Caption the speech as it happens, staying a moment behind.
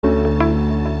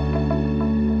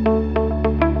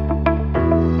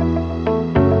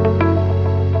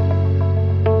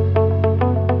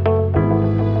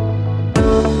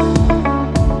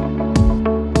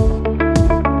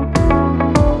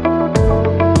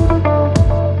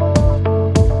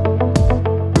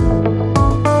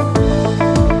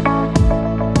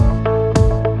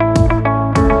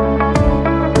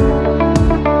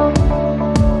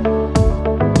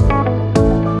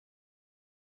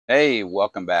Hey,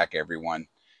 welcome back, everyone.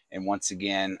 And once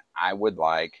again, I would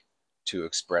like to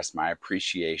express my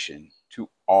appreciation to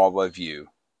all of you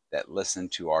that listen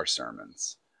to our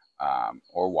sermons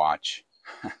or watch.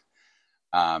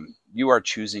 You are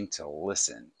choosing to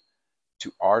listen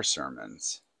to our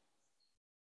sermons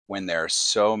when there are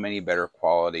so many better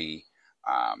quality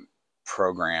um,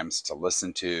 programs to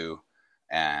listen to,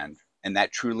 and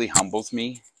that truly humbles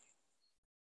me.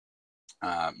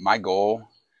 My goal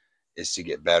is to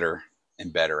get better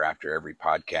and better after every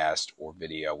podcast or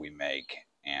video we make.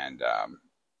 And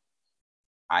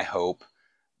I hope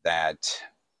that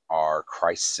our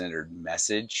Christ centered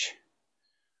message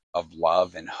of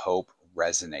love and hope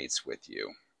resonates with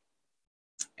you.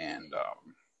 And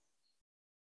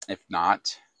if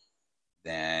not,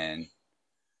 then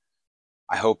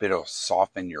I hope it'll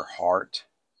soften your heart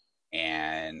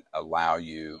and allow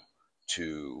you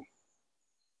to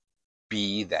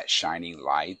be that shining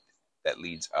light that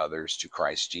leads others to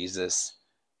Christ Jesus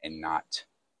and not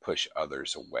push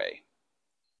others away.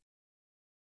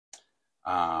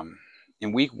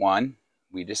 In week 1,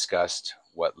 we discussed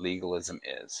what legalism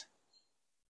is.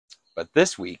 But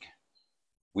this week,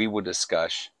 we will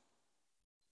discuss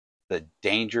the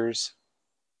dangers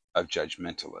of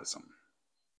judgmentalism.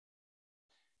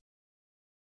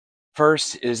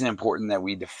 First, it is important that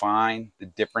we define the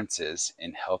differences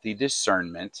in healthy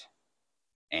discernment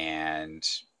and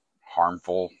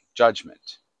harmful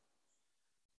judgment.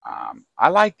 I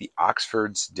like the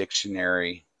Oxford's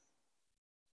Dictionary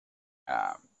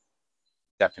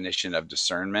definition of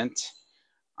discernment.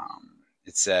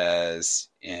 It says,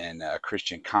 in a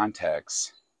Christian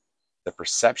context, the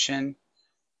perception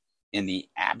in the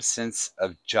absence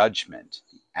of judgment,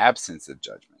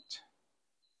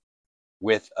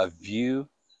 with a view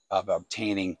of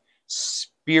obtaining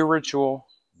spiritual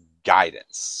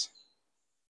guidance.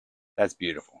 That's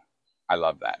beautiful. I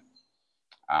love that.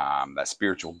 That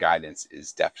spiritual guidance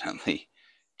is definitely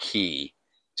key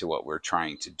to what we're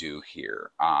trying to do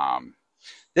here.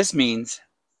 This means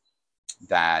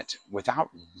that without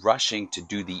rushing to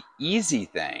do the easy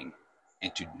thing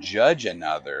and to judge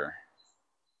another,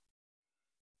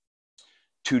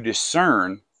 to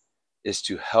discern is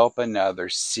to help another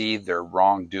see their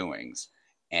wrongdoings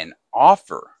and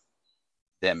offer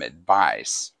them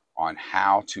advice on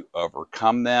how to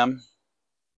overcome them.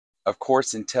 Of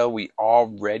course, until we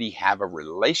already have a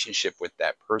relationship with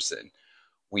that person,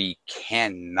 we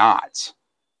cannot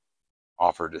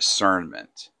offer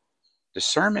discernment.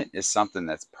 Discernment is something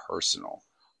that's personal.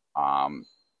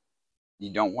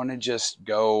 You don't want to just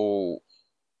go,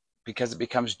 because it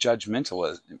becomes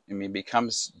judgmental. It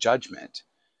becomes judgment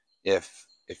if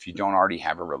you don't already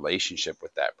have a relationship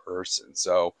with that person.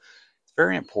 So it's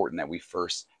very important that we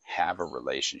first have a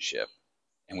relationship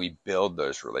and we build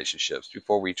those relationships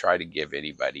before we try to give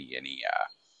anybody any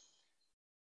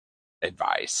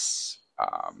advice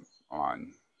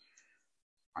on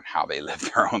how they live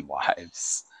their own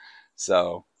lives.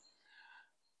 So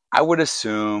I would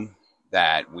assume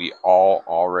that we all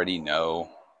already know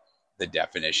the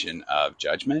definition of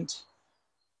judgment,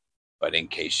 but in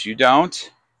case you don't,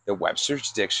 the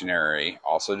Webster's Dictionary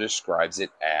also describes it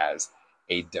as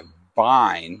a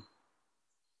divine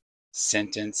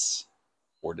sentence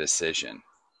or decision.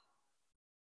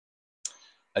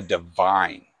 A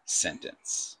divine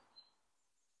sentence.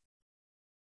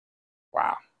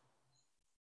 Wow.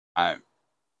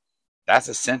 That's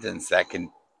a sentence that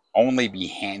can only be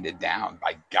handed down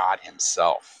by God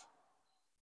Himself.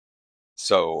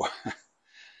 So,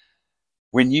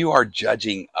 when you are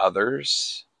judging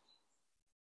others,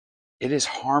 it is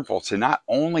harmful to not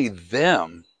only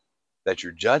them that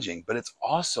you're judging, but it's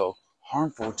also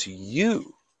harmful to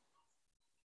you,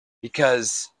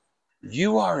 because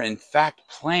you are in fact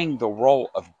playing the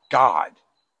role of God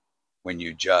when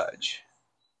you judge.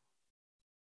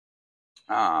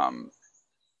 I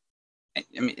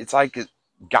mean, it's like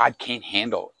God can't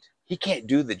handle it. He can't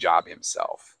do the job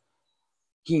Himself.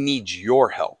 He needs your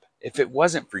help. If it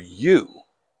wasn't for you,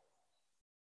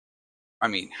 I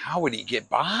mean, how would He get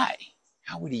by?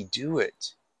 How would He do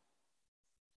it?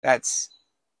 That's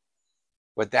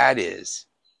what that is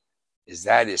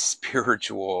that is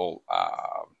spiritual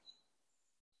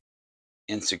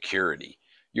insecurity.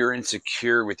 You're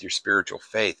insecure with your spiritual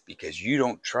faith because you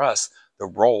don't trust the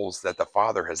roles that the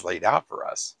Father has laid out for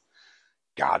us.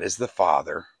 God is the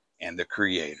Father and the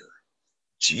Creator.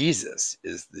 Jesus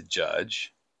is the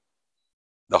judge.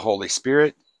 The Holy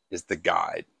Spirit is the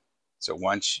guide. So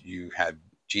once you have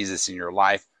Jesus in your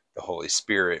life, the Holy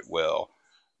Spirit will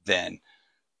then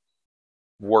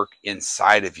work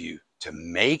inside of you to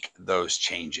make those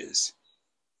changes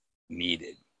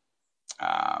needed.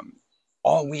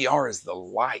 All we are is the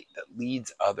light that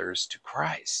leads others to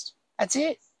Christ. That's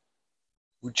it.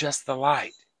 We're just the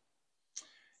light.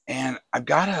 And I've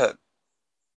got to,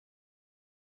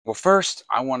 well, first,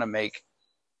 I want to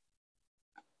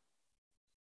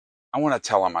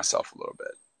tell on myself a little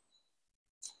bit.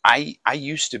 I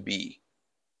used to be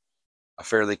a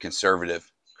fairly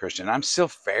conservative Christian. I'm still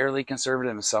fairly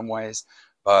conservative in some ways,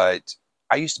 but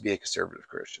I used to be a conservative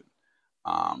Christian.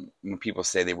 When people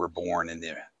say they were born in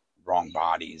the wrong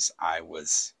bodies, I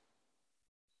was,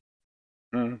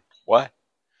 what?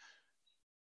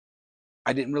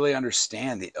 I didn't really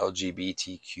understand the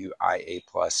LGBTQIA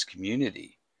plus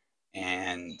community.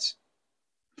 And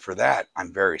for that,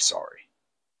 I'm very sorry.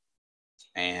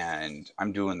 And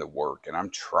I'm doing the work and I'm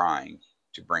trying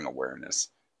to bring awareness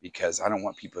because I don't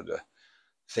want people to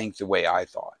think the way I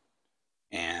thought.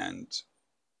 And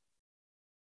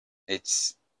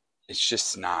it's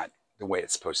just not the way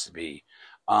it's supposed to be.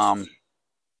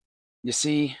 You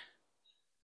see,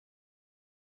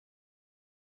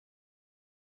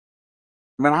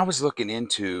 when I was looking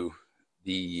into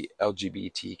the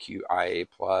LGBTQIA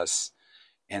plus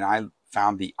and I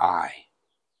found the I,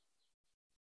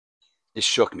 it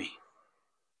shook me.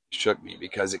 It shook me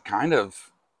because it kind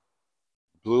of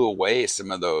blew away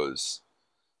some of those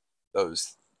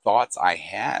thoughts I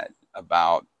had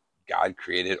about God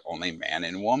created only man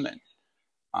and woman.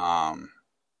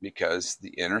 Because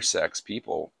the intersex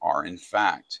people are in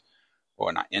fact,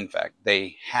 well, not in fact,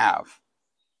 they have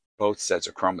both sets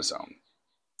of chromosomes,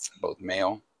 both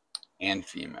male and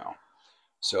female.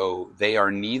 So they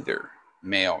are neither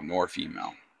male nor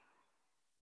female.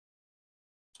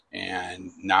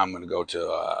 And now I'm going to go to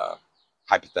a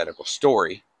hypothetical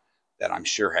story that I'm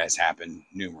sure has happened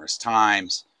numerous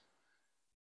times,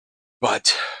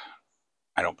 but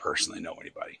I don't personally know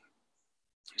anybody.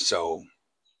 So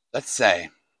let's say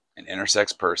an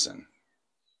intersex person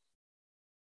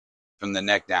from the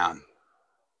neck down,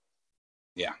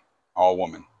 yeah, all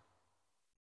woman,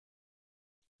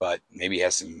 but maybe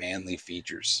has some manly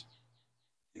features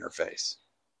in her face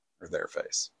or their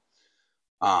face.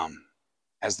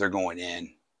 As they're going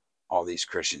in, all these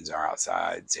Christians are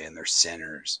outside saying they're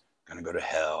sinners, going to go to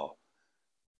hell.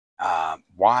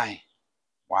 Why?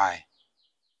 Why?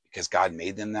 Because God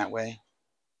made them that way.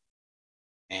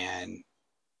 And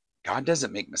God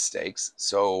doesn't make mistakes.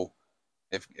 So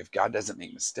if God doesn't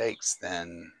make mistakes,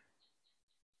 then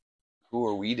who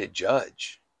are we to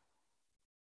judge?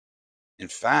 In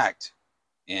fact,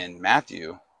 in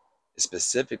Matthew, it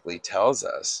specifically tells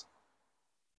us,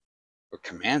 or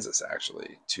commands us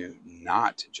actually, to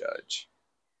not judge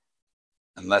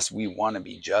unless we want to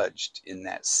be judged in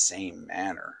that same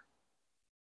manner.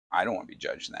 I don't want to be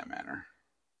judged in that manner.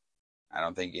 I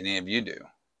don't think any of you do.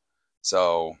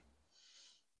 So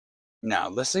now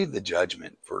let's leave the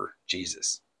judgment for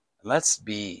Jesus. Let's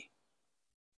be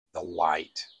the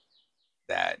light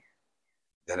that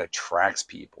attracts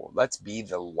people. Let's be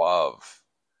the love,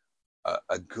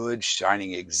 a good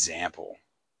shining example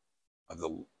of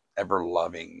the ever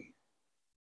loving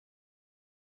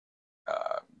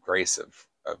grace of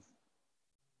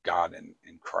God in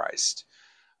Christ.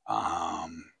 I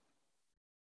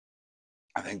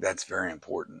think that's very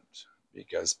important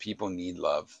because people need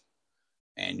love,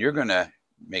 and you're going to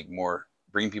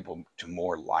bring people to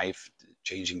more life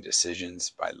changing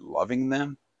decisions by loving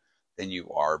them than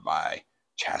you are by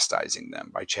chastising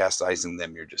them. By chastising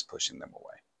them, you're just pushing them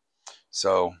away.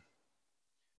 So,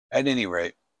 at any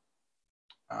rate,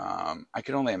 I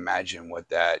can only imagine what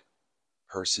that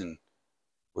person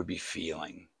would be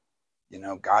feeling. You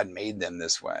know, God made them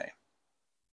this way.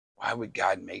 Why would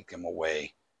God make them a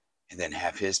way and then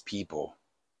have his people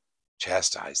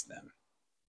chastise them?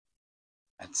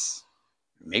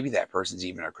 Maybe that person's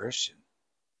even a Christian.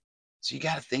 So you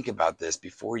got to think about this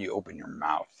before you open your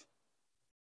mouth.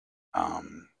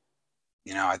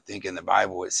 I think in the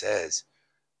Bible it says,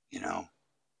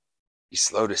 be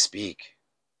slow to speak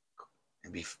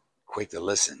and be quick to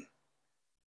listen.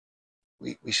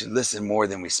 We should listen more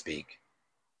than we speak.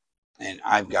 And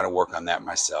I've got to work on that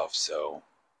myself. So,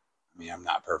 I'm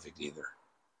not perfect either.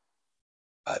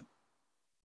 But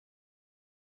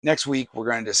next week, we're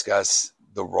going to discuss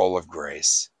the role of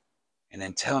grace. And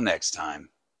until next time,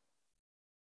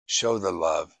 show the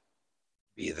love,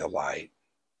 be the light.